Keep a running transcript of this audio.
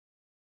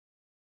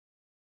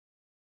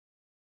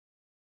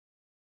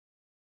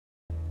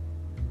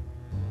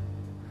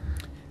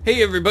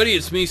Hey everybody,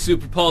 it's me,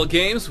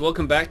 SuperPaulGames.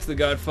 Welcome back to the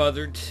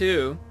Godfather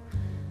II.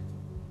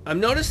 I'm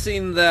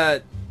noticing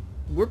that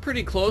we're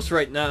pretty close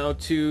right now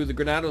to the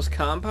Granados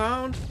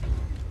compound.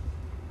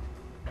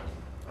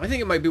 I think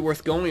it might be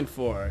worth going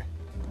for.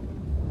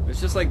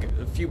 It's just like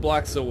a few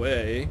blocks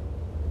away.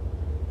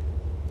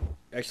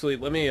 Actually,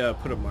 let me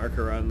put a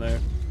marker on there.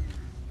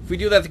 If we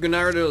do that, the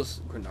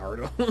Granados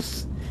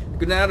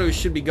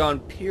should be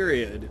gone,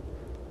 period.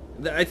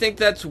 I think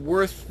that's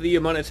worth the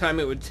amount of time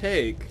it would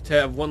take to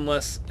have one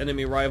less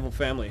enemy rival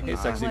family. Hey,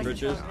 sexy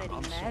bitches.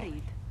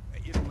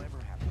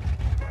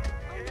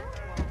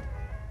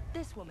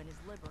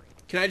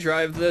 Can I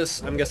drive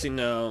this? I'm guessing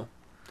no.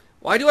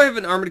 Why do I have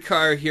an armored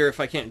car here if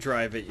I can't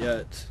drive it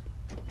yet?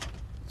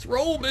 Let's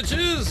roll,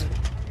 bitches!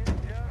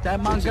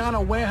 That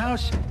Mangano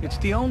warehouse, it's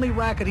the only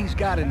racket he's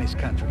got in this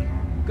country.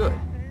 Good.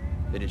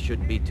 Then it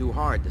shouldn't be too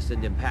hard to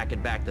send him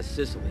packing back to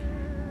Sicily.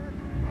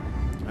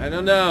 I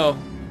don't know.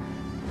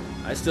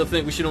 I still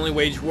think we should only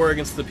wage war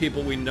against the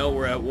people we know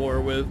we're at war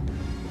with.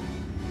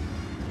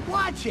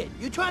 Watch it!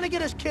 You trying to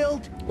get us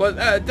killed? Well,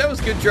 that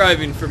was good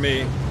driving for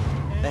me.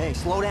 Hey,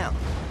 slow down.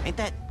 Ain't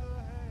that...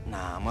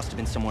 Nah, must have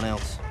been someone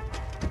else.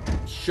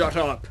 Shut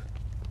up.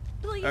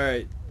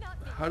 Alright,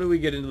 how do we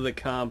get into the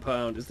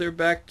compound? Is there a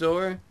back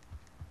door?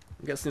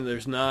 I'm guessing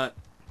there's not.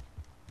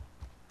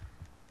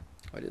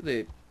 Why did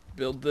they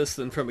build this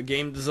then from a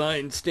game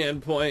design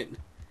standpoint?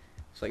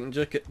 So I can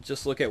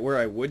just look at where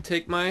I would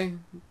take my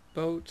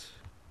boat.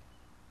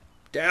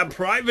 Damn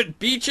private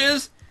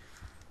beaches!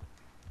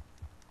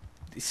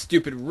 These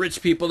stupid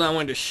rich people not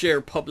wanting to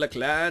share public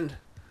land.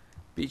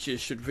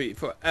 Beaches should be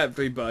for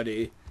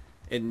everybody.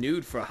 And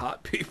nude for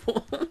hot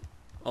people.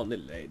 Only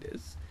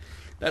ladies.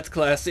 That's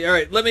classy.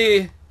 Alright, let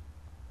me...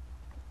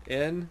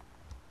 in.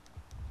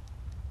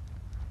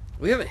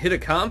 We haven't hit a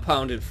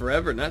compound in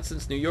forever, not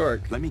since New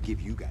York. Let me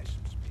give you guys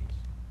some space.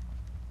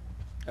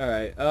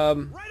 Alright,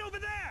 Right over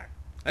there!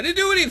 I didn't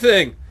do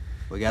anything!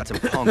 We got some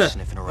punks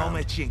sniffing around.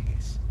 Let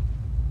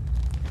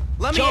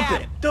me Jump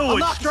at it! him. Do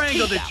it!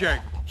 Strangle the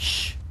jerk!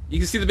 Shh! You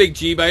can see the big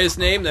G by his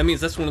name? That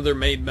means that's one of their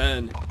made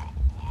men.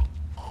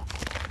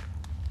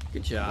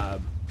 Good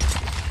job.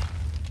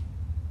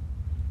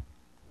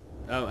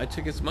 I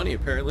took his money,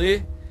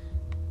 apparently.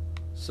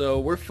 So,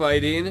 we're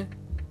fighting.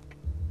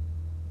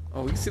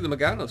 Oh, we can see the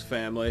Maganos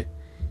family.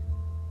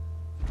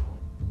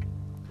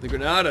 The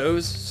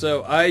Granados.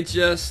 So, I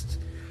just...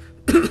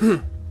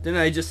 Didn't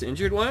I just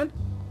injured one?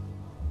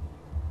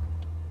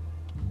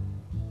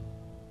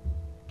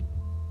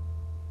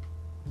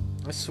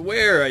 I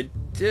swear I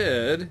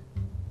did.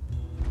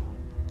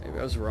 Maybe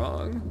I was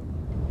wrong.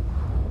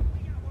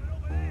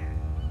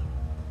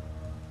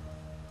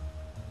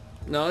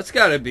 No, it's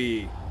gotta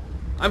be...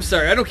 I'm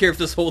sorry, I don't care if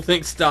this whole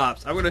thing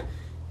stops. I'm gonna...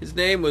 His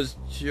name was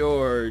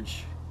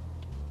George.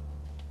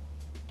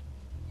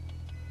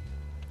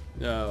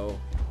 No.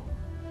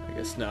 I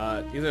guess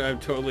not. Either I'm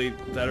totally...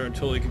 that or I'm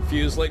totally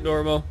confused like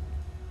normal.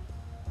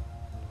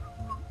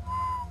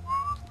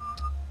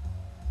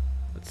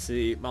 Let's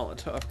see.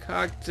 Molotov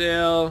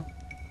cocktail.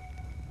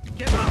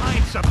 Get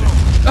behind something!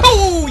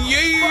 Oh,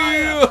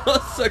 yeah!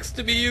 Sucks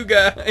to be you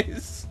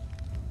guys.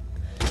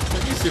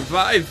 You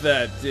survived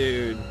that,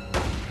 dude.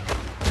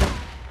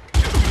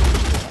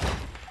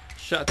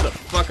 Shot the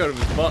fuck out of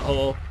his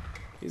butthole.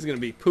 He's gonna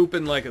be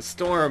pooping like a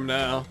storm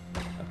now.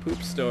 A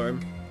poop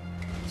storm.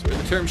 That's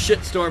where the term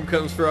shitstorm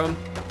comes from.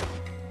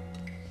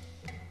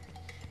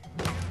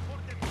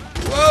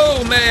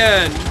 Whoa,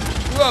 man!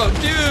 Whoa,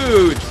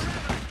 dude!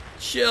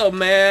 Chill,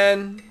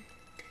 man.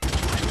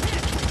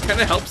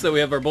 Kinda helps that we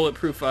have our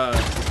bulletproof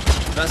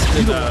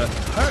vested,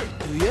 Hurt,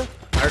 do you?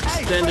 our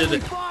extended, Hey,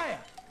 fire!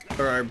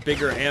 or our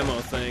bigger ammo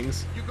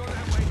things.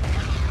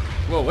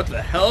 Whoa, what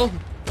the hell?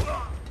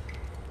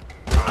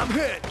 I'm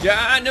hit!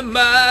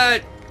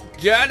 Dynamite!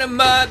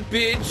 Dynamite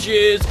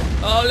bitches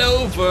all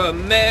over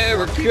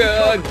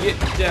America. Get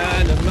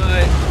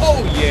dynamite.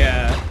 Oh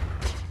yeah.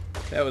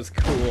 That was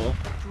cool.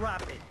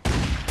 Drop it!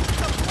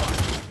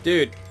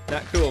 Dude,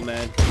 not cool,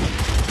 man.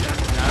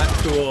 Not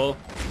cool.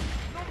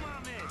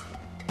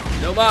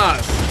 No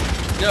mas.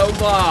 No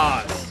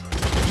mas.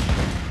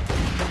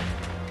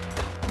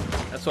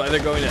 That's why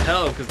they're going to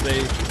hell, because they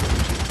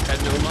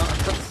had no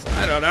mas.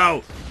 I don't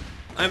know.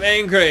 I'm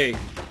angry.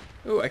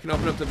 Ooh, I can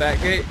open up the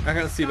back gate. I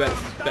gotta see back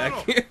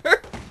here.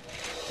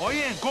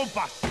 Oye,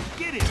 compas,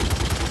 get it!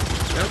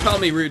 Don't call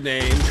me rude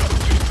names.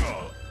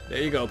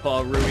 There you go,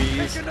 Paul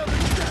Ruiz.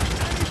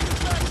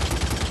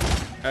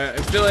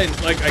 I'm feeling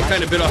like I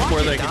kind of bit off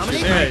more than I can chew.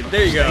 Yeah,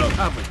 there you go.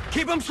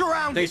 Keep him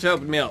surrounded! Thanks for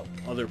helping me out,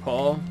 other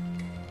Paul.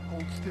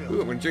 Hold still.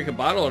 Ooh, I'm gonna drink a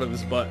bottle out of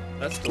his butt.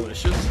 That's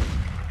delicious.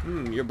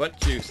 Your butt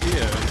juice,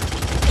 yeah.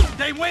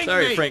 They winged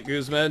Sorry, me! Frank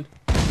Guzman.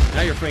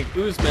 Now you're Frank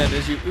Oozman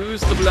as you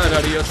ooze the blood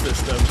out of your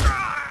system.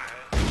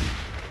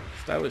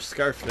 Stylish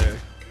scarf there.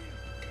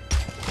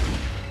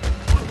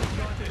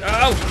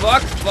 Oh,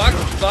 fuck, fuck,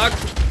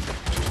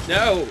 fuck.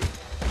 No.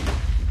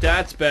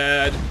 That's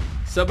bad.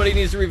 Somebody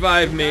needs to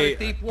revive me. I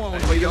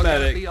need a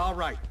medic. Be all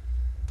right.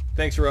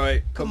 Thanks,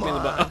 Roy. Poke me in the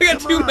butt. Oh, I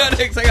got two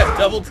medics. I got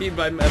double teamed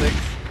by medics.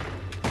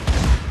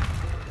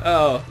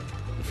 Oh.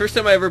 The first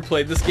time I ever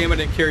played this game, I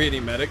didn't carry any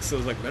medics, so I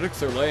was like,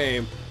 medics are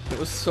lame. It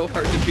was so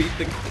hard to beat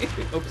the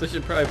game. Oops, I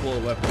should probably pull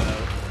a weapon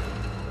out.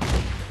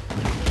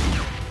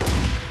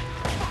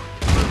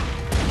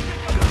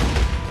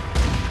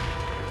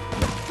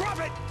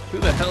 Who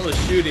the hell is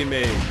shooting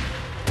me?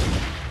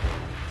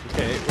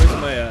 Okay, where's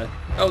my,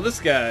 oh, this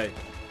guy.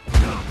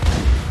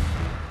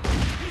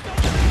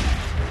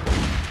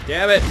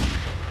 Damn it!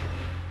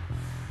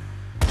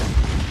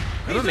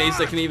 I'm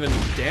amazed I can even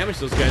damage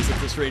those guys at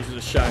this range with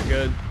a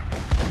shotgun.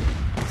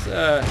 Let's,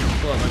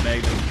 pull out my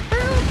magnum.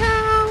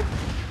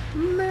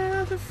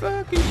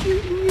 Motherfucker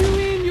shooting you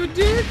in your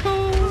dick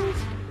holes.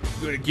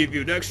 I'm gonna give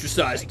you an extra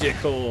size dick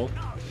hole.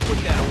 Put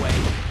that away.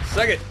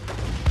 Suck it!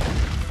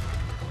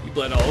 You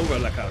bled all over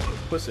like a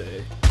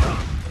pussy.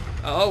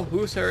 Oh,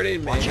 who's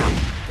hurting me? Watch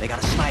out. They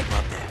got a sniper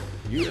up there.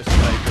 You a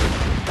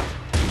sniper.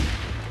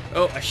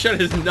 Oh, I shot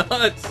his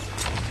nuts!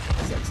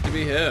 Sucks to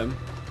be him.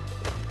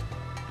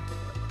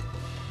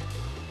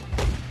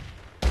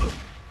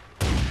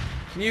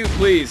 Can you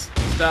please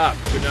stop,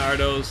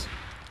 Bernardos?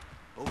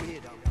 Over here,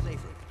 down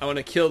safer. I want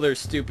to kill their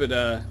stupid,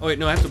 oh wait,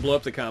 no, I have to blow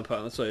up the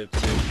compound. That's what I have to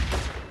do.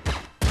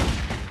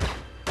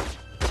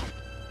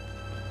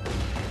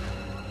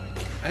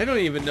 I don't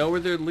even know where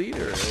their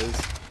leader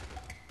is.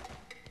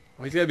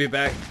 Oh, he's gotta be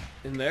back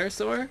in there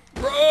somewhere?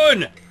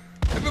 Run!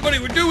 Everybody,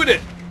 we're doing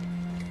it!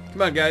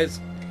 Come on, guys.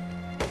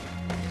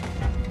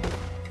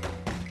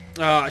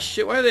 Aw, oh,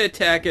 shit, why are they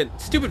attacking?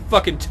 Stupid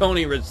fucking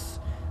Tony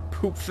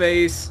poop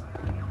face.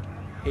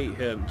 Hate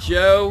him.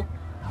 Joe,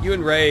 you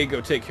and Ray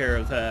go take care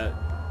of that.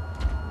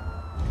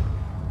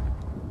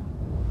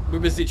 We're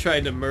busy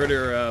trying to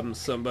murder,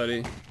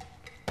 somebody.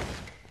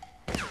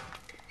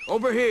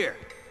 Over here.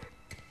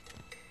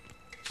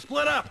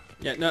 Split up.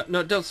 Yeah,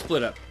 no, don't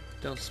split up.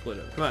 Don't split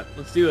up. Come on,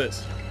 let's do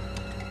this.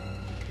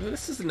 Oh,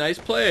 this is a nice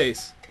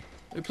place.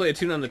 Let me play a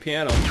tune on the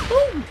piano.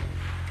 Woo!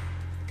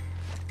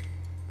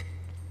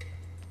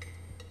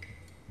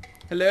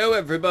 Hello,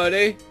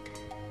 everybody.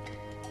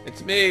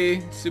 It's me,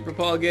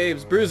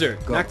 SuperPaulGames. Bruiser,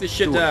 Go. knock this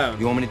shit Do it. down.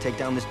 You want me to take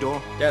down this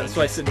door? Yeah, that's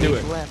why I said do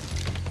it. Left.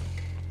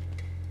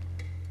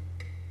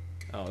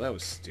 Oh, that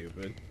was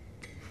stupid.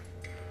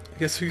 I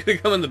guess we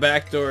could come in the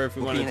back door if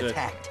we We're wanted being to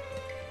attacked.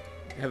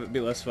 have it be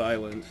less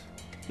violent.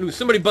 Ooh,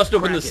 somebody bust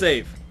open the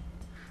safe.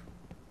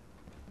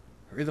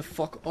 Hurry the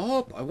fuck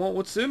up. I want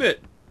what's in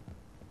it.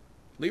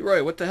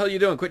 Leroy, what the hell are you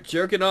doing? Quit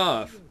jerking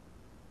off.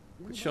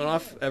 Quit showing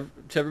off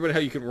to everybody how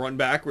you can run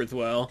backwards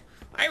well.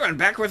 I run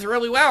backwards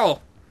really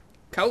well.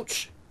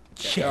 Coach.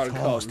 Shit, Yeah, I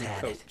call almost him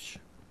had it. Coach.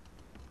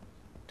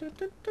 I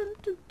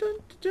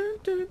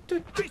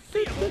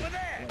see him over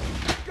there.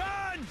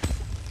 Gun!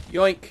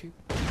 Yoink.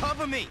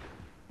 Cover me.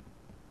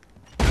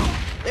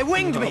 They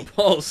winged Oh, me.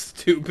 Paul's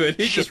stupid.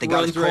 He Shit, just they got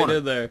runs his right corner.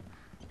 in there.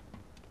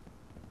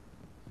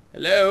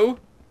 Hello?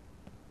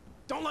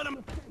 Don't let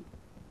him.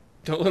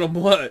 Don't let him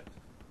what?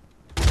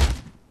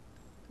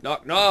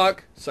 Knock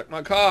knock. Suck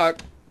my cock.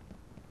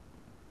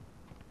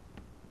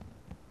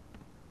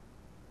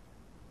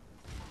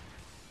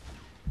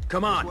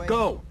 Come on,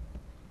 go.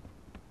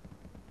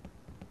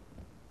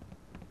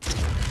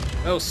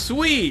 Oh,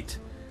 sweet!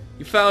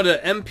 You found a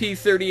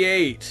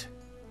MP38.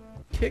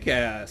 Kick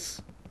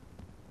ass.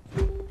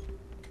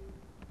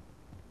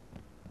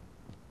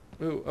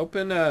 Ooh,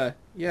 open,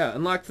 yeah,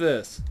 unlock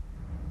this.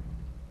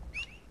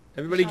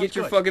 Everybody Sounds get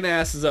your good. fucking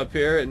asses up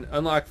here and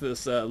unlock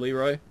this,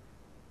 Leroy.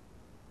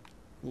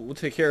 We'll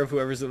take care of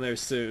whoever's in there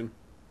soon.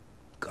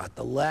 Got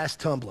the last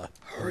tumbler.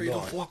 Hurry the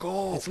fuck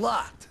up. It's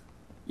locked.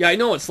 Yeah, I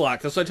know it's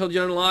locked. That's why I told you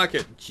to unlock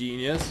it,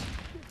 genius.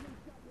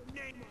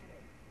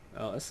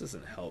 Oh, this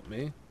doesn't help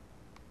me.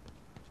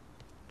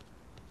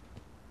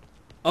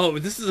 Oh,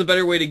 this is a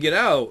better way to get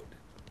out.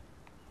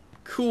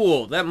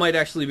 Cool. That might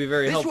actually be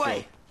very This helpful.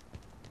 way.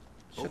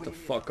 Shut the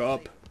fuck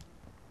up.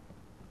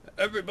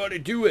 Everybody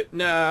do it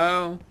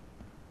now.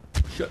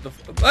 Shut the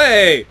fuck.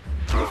 Hey!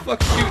 Who the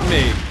fuck's shooting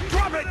me?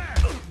 Drop it!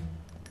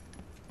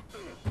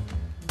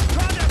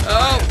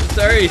 Oh,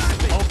 sorry,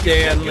 Goodbye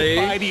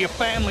Stanley. to your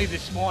family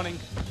this morning.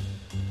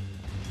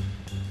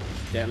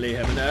 Stanley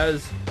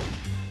Jimenez.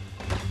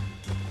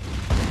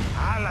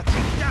 Ah, la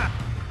chica.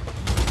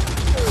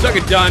 Suck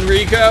it, Don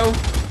Rico.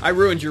 I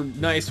ruined your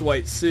nice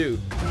white suit.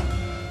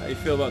 How you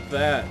feel about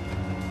that?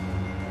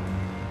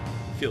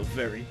 You feel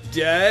very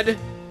dead.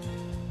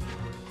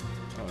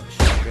 Oh,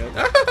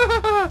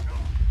 shotgun.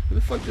 Who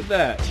the fuck did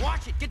that?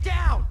 Watch it. Get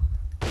down.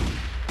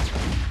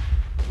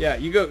 Yeah,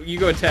 you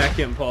go attack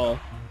him, Paul.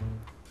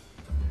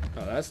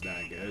 Oh, that's not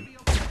good.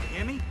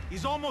 Hear me?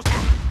 He's almost.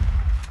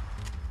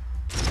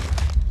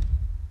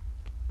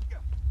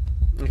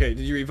 Okay, did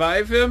you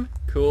revive him?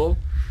 Cool.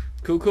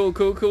 Cool It's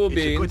a good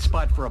beans.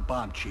 spot for a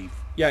bomb, Chief.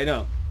 Yeah, I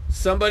know.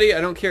 Somebody,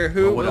 I don't care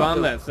who, Well, what I'll bomb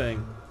do- that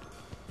thing.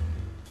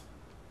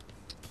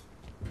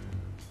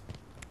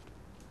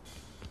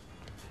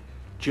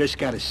 Just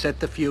gotta set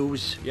the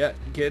fuse. Yeah,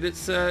 get it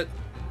set.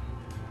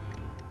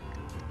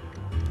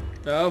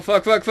 Oh,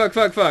 fuck. It's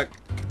a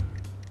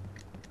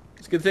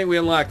good thing we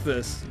unlocked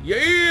this.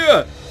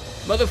 Yeah!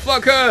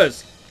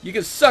 Motherfuckers! You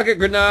can suck it,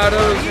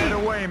 Granados! Get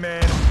away,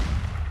 man.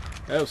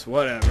 Oops,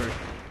 whatever.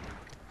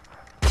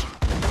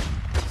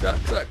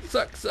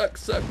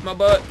 Suck my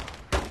butt.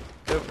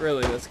 Oh,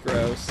 really, that's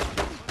gross.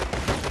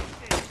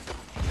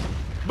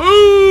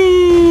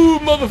 Boom,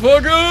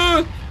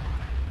 motherfucker!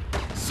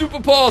 Super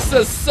Paul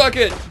says suck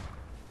it.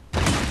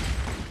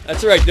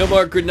 That's right, no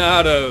more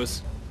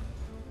Granados.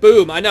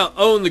 Boom, I now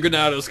own the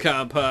Granados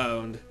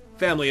compound.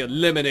 Family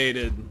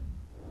eliminated.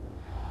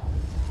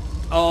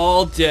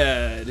 All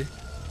dead.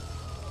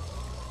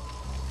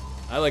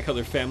 I like how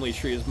their family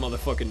tree is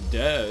motherfucking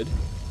dead.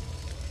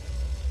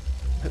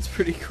 That's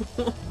pretty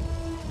cool.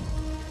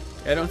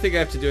 I don't think I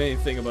have to do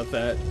anything about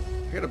that.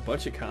 I got a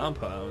bunch of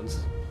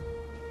compounds.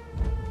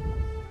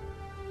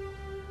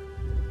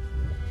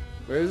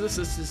 Where is this?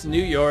 This is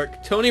New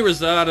York. Tony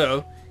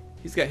Rosado.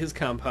 He's got his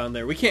compound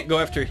there. We can't go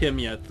after him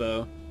yet,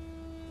 though.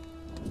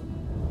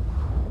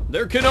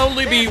 There can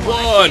only be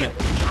one!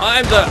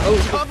 I'm the... Oh,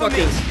 what the fuck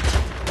is...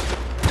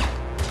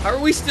 How are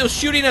we still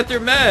shooting at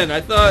their men?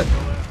 I thought...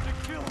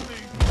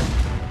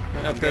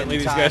 Apparently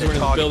these guys were in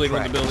the building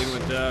when the building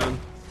went down.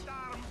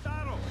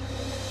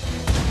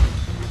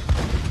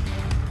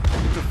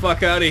 Get the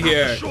fuck out of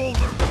here.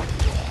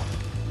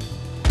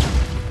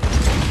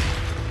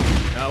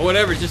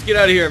 Whatever, just get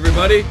out of here,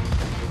 everybody.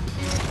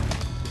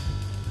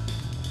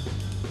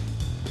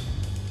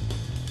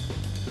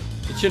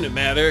 It shouldn't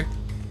matter.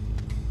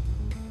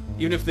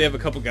 Even if they have a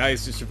couple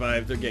guys to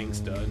survive, their gang's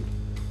done.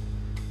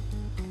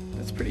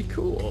 That's pretty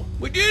cool.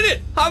 We did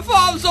it! High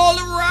fives all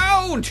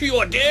around to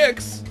your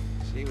dicks!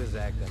 She was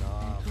acting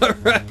off.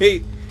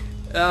 Alright.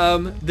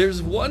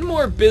 There's one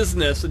more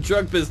business, a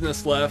drug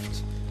business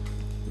left.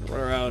 Run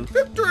around.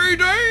 Victory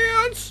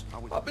dance!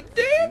 I've been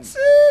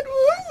dancing!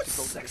 Woo!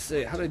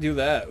 Sexy. How do I do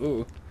that?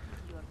 Ooh.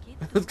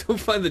 Let's go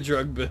find the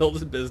drug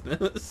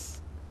business.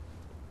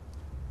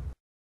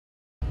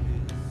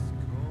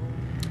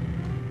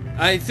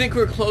 I think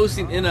we're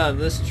closing in on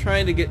this,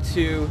 trying to get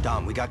to...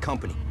 Dom, we got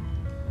company.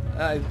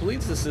 I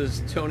believe this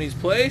is Tony's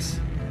place.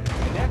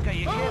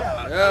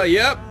 Oh,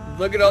 yep.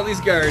 Look at all these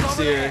guards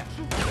here.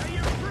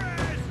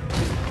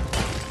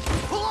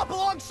 Pull up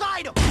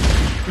alongside him!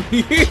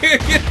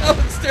 Get out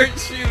and start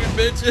shooting,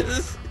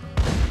 bitches.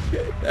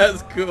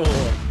 That's cool.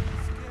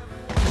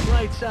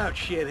 Lights out,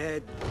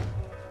 shithead.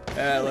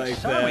 I like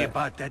Sorry that.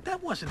 about that.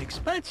 That wasn't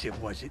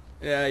expensive, was it?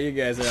 Yeah, you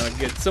guys are all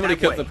good. Somebody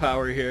That cut way. the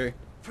power here.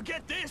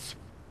 Forget this.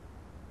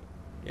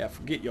 Yeah,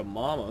 forget your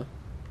mama.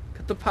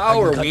 Cut the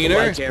power, Cut the wiener.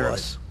 lights,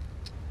 boss.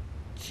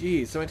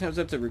 Jeez, so many times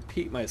I have to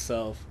repeat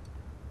myself.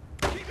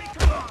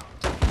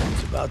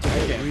 It's about to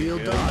can't get be real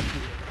good. dark.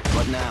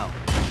 What now?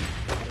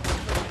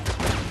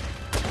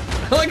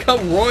 I like how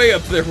Roy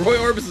up there, Roy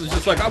Orbison is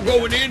just like, I'm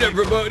going in,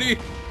 everybody.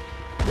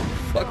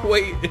 Fuck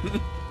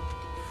waiting.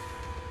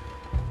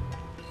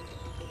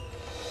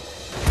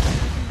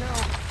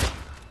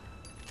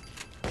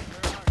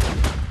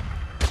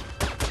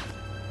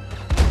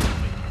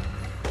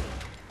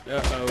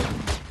 Uh-oh.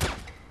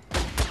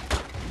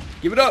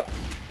 Give it up!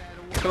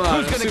 Come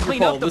on, Who's gonna Super clean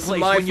Paul, up the this is place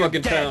my when you're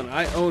fucking dead? town.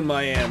 I own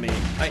Miami.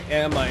 I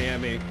am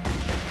Miami.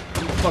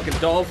 I'm the fucking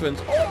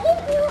dolphins.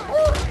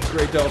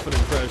 Great dolphin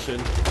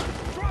impression.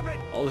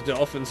 All the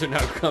dolphins are now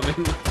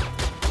coming.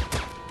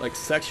 Like,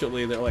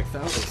 sexually, they're like,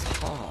 that was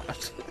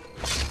hot.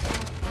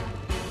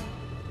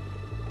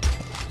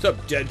 What's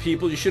up, dead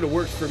people? You should have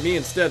worked for me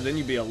instead, then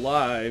you'd be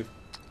alive.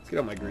 Let's get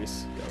on my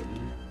grease.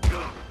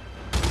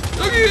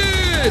 Look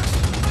it!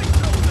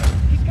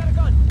 He's got a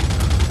gun.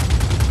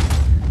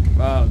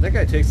 Wow, that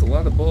guy takes a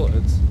lot of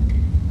bullets.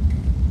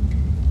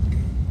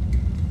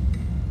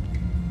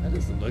 That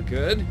doesn't look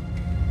good.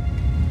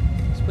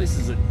 This place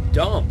is a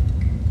dump.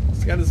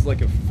 This guy is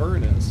like a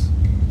furnace.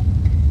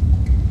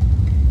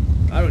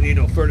 I don't need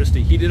no furnace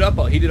to heat it up.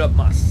 I'll heat it up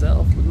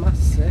myself with my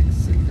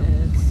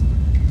sexiness.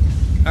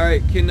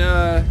 Alright,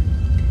 oh,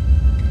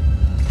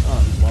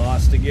 I'm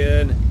lost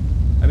again.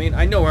 I mean,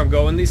 I know where I'm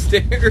going, these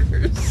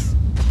stairs.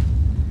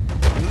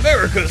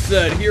 America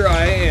said, here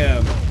I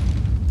am.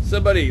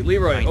 Somebody,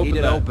 Leroy, I open need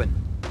it that. open.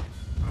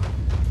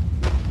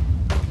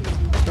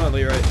 Come on,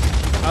 Leroy.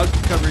 I'll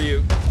cover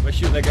you by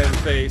shooting that guy in the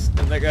face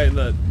and that guy in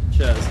the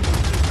chest.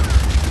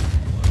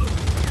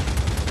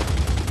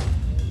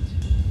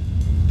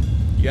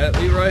 You got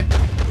it, Leroy?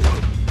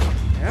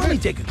 Let me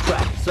take a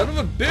crack. Son of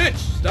a bitch!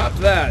 Stop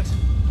that!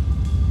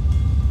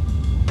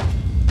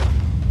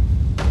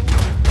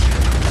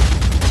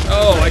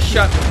 Oh, I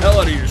shot the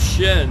hell out of your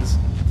shins.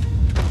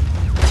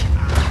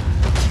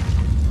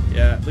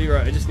 Yeah,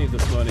 Leroy, I just need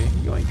this money.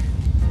 Yoink.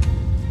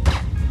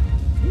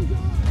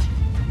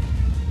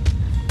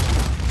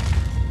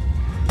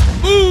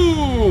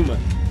 Boom!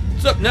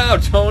 What's up now,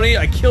 Tony?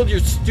 I killed your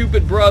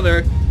stupid brother,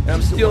 and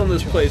I'm stealing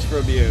this place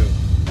from you.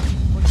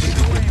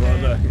 Stupid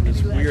brother and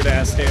his weird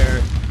ass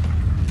hair.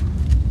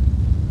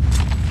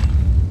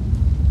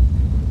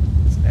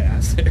 His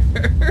ass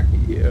hair.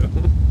 You.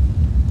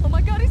 Oh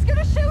my god, he's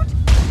gonna shoot!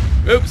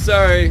 Oops,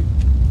 sorry.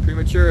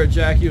 Premature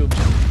ejaculation.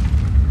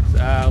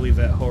 I'll leave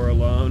that whore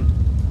alone.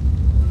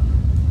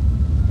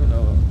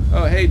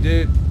 Oh, hey,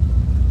 dude.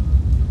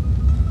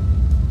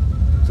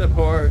 What's up,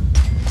 whore?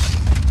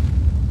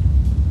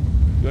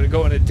 You wanna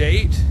go on a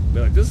date? Be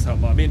like, this is how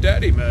mommy and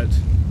daddy met.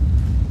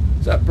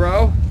 What's up,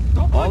 bro?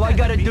 All I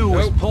gotta do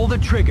is pull the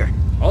trigger.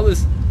 All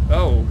this...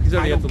 Oh, he's I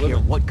already at don't the care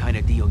limit. what kind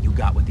of deal you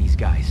got with these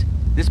guys.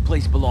 This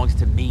place belongs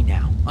to me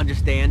now.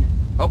 Understand?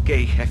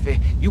 Okay, Jefe,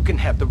 you can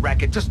have the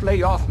racket. Just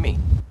lay off me.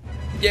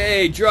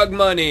 Yay, drug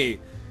money!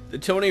 The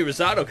Tony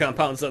Rosado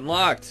compound's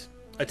unlocked.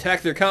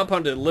 Attack their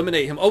compound to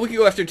eliminate him. Oh, we can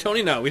go after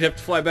Tony now. We'd have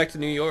to fly back to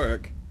New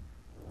York.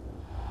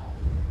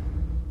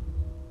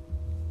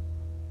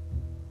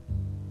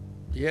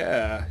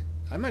 Yeah,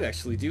 I might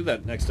actually do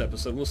that next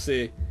episode. We'll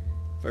see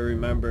if I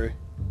remember.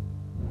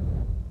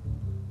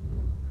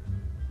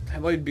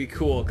 That might be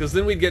cool, because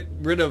then we'd get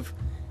rid of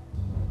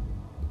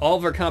all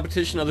of our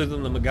competition other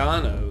than the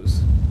Maganos.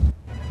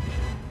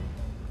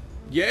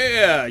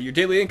 Yeah! Your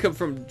daily income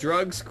from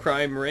drugs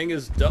crime ring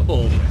is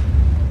doubled.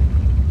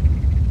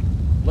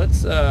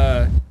 Let's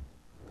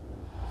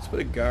put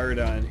a guard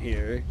on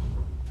here.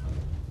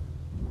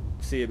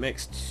 See, it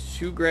makes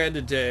 $2 grand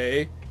a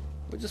day.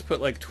 We'll just put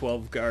like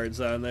 12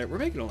 guards on there. We're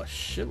making a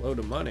shitload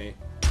of money.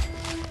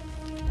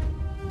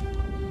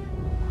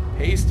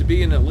 Pays to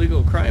be an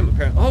illegal crime,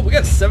 apparently. Oh, we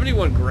got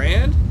 71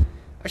 grand?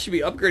 I should be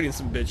upgrading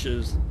some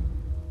bitches.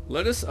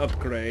 Let us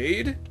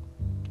upgrade.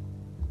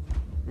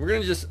 We're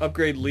gonna just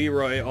upgrade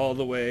Leroy all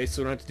the way,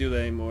 so we don't have to do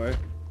that anymore.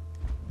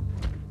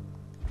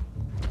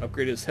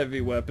 Upgrade his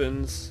heavy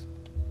weapons.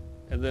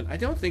 And then I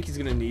don't think he's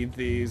gonna need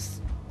these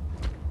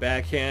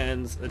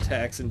backhands,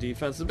 attacks, and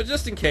defenses, but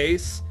just in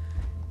case.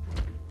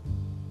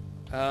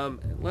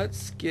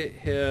 Let's get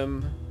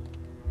him...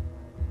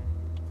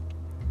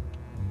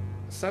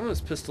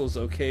 Silenced pistol is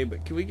okay,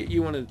 but can we get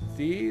you one of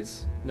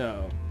these?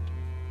 No.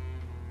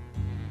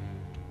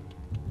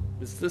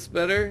 Is this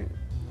better?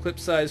 Clip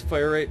size,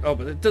 fire rate. Oh,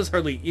 but it does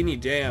hardly any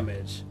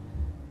damage.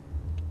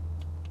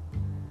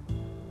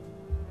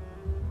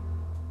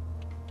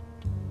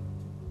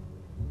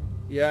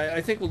 Yeah,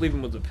 I think we'll leave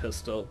him with the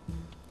pistol.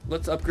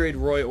 Let's upgrade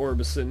Roy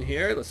Orbison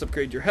here. Let's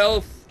upgrade your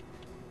health,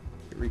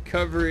 your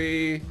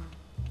recovery.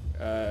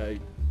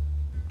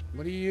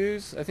 What do you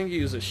use? I think you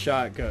use a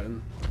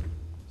shotgun.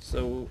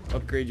 So we'll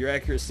upgrade your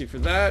accuracy for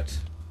that.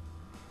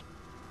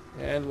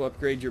 And we'll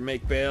upgrade your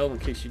make bail in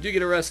case you do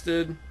get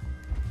arrested.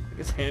 I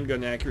guess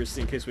handgun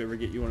accuracy in case we ever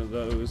get you one of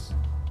those.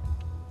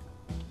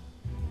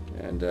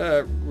 And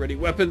ready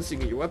weapons, so you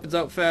can get your weapons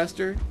out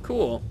faster.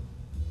 Cool.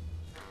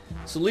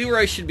 So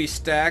Leroy should be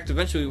stacked.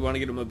 Eventually we want to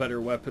get him a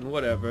better weapon,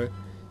 whatever.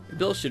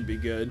 Bill should be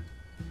good.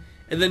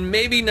 And then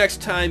maybe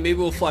next time, maybe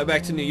we'll fly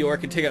back to New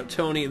York and take out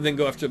Tony and then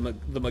go after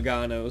the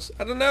Maganos.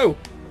 I don't know.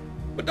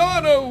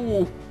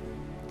 Madonna!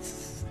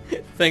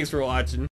 Thanks for watching.